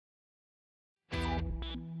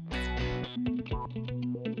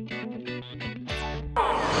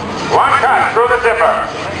One cut through the zipper.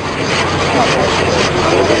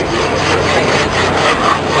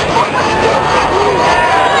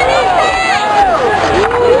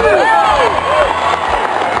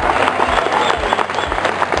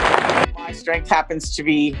 My strength happens to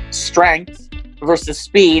be strength versus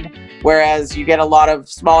speed, whereas you get a lot of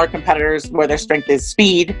smaller competitors where their strength is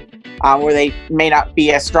speed, where they may not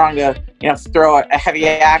be as strong to, throw a heavy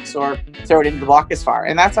axe or throw it into the block as far.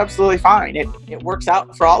 And that's absolutely fine. It works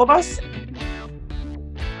out for all of us.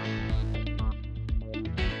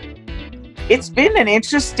 It's been an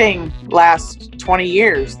interesting last 20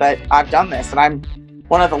 years that I've done this, and I'm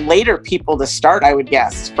one of the later people to start, I would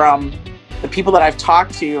guess, from the people that I've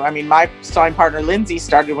talked to. I mean, my sparring partner, Lindsay,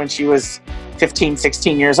 started when she was 15,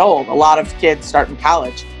 16 years old. A lot of kids start in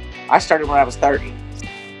college. I started when I was 30.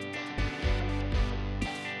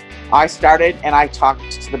 I started and I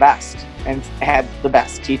talked to the best and had the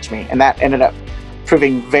best teach me, and that ended up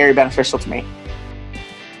proving very beneficial to me.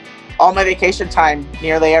 All my vacation time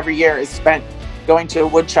nearly every year is spent going to a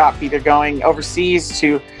wood shop, either going overseas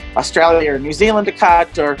to Australia or New Zealand to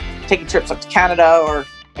cut, or taking trips up to Canada, or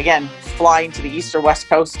again, flying to the East or West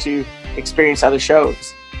Coast to experience other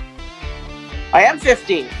shows. I am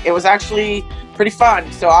 50. It was actually pretty fun.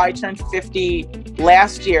 So I turned 50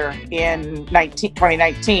 last year in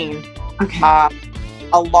 2019, okay.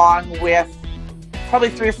 Along with probably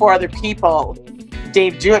 3 or 4 other people,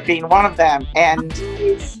 Dave Jewett being one of them. And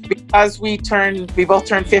because we both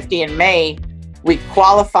turned 50 in May, we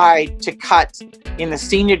qualified to cut in the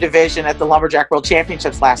senior division at the Lumberjack World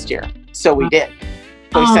Championships last year. So we did.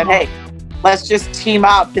 So we said, hey, let's just team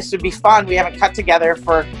up. This would be fun. We haven't cut together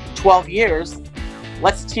for 12 years.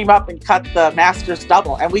 Let's team up and cut the Masters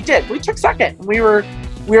double. And we did. We took second. We were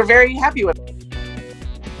very happy with it.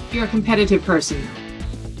 You're a competitive person.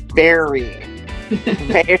 Very.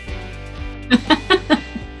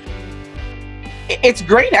 It's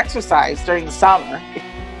great exercise during the summer.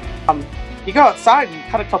 You go outside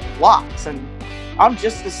and cut a couple blocks, and I'm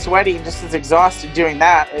just as sweaty and just as exhausted doing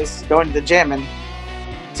that as going to the gym, and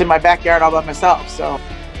it's in my backyard all by myself. So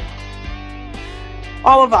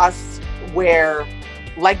all of us wear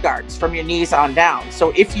leg guards from your knees on down.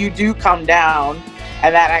 So if you do come down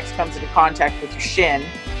and that axe comes into contact with your shin,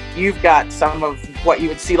 you've got some of what you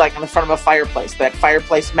would see like on the front of a fireplace, that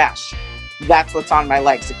fireplace mesh. That's what's on my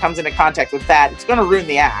legs. It comes into contact with that. It's going to ruin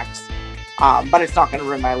the axe, but it's not going to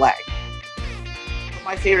ruin my leg.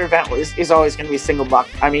 My favorite event is always going to be single buck.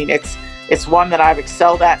 I mean, it's one that I've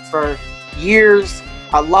excelled at for years.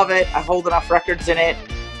 I love it. I hold enough records in it.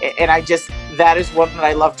 And that is one that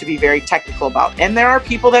I love to be very technical about. And there are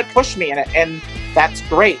people that push me in it, and that's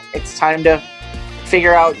great. It's time to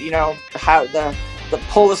figure out, how the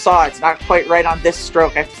pull the saw. It's not quite right on this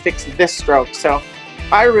stroke. I have to fix this stroke. So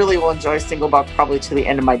I really will enjoy single buck probably to the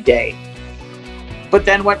end of my day. But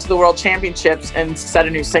then went to the World Championships and set a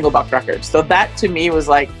new single buck record. So that to me was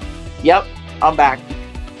like, yep, I'm back.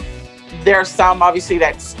 There are some obviously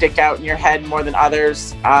that stick out in your head more than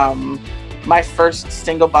others. My first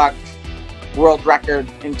single buck world record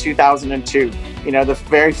in 2002, the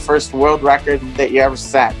very first world record that you ever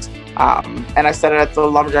set. And I set it at the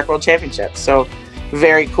Lumberjack World Championships. So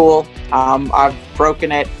very cool. I've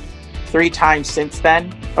broken it 3 times since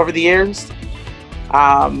then over the years.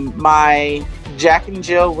 My Jack and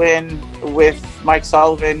Jill win with Mike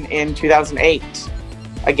Sullivan in 2008,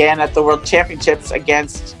 again at the World Championships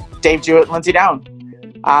against Dave Jewett and Lindsay Down,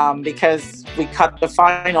 because we cut the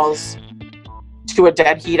finals to a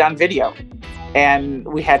dead heat on video, and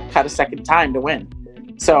we had cut a second time to win.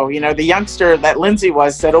 So, the youngster that Lindsay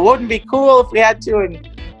was said, it wouldn't be cool if we had to, and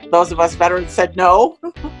those of us veterans said, no,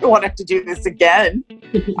 we want to have to do this again.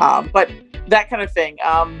 But that kind of thing.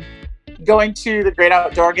 Going to the Great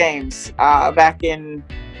Outdoor Games back in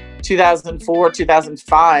 2004,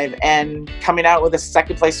 2005, and coming out with a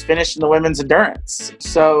second place finish in the women's endurance.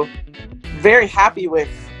 So very happy with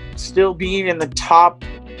still being in the top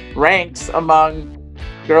ranks among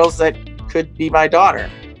girls that could be my daughter.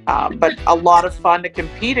 But a lot of fun to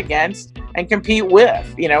compete against and compete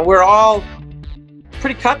with. We're all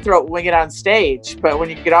pretty cutthroat when we get on stage, but when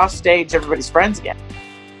you get off stage, everybody's friends again.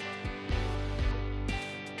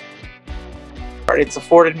 It's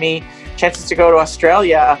afforded me chances to go to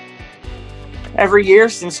Australia every year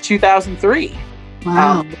since 2003.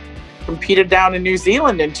 Wow. Competed down in New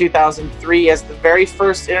Zealand in 2003 as the very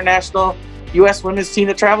first international U.S. women's team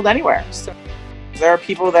that traveled anywhere. So there are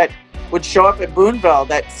people that would show up at Boonville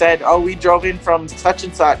that said, oh, we drove in from such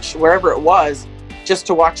and such, wherever it was, just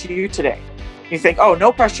to watch you today. You think, oh,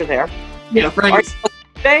 no pressure there. Yeah, right.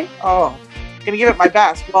 Today? Oh, going to give it my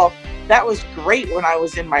best. Well, that was great when I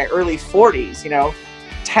was in my early 40s,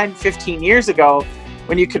 10, 15 years ago,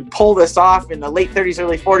 when you could pull this off in the late 30s,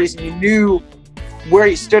 early 40s, and you knew where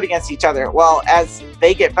you stood against each other. Well, as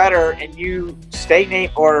they get better and you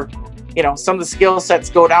stagnate, or, you know, some of the skill sets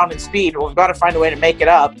go down in speed, well, we've got to find a way to make it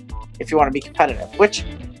up if you want to be competitive, which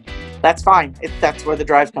that's fine. That's where the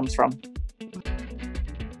drive comes from.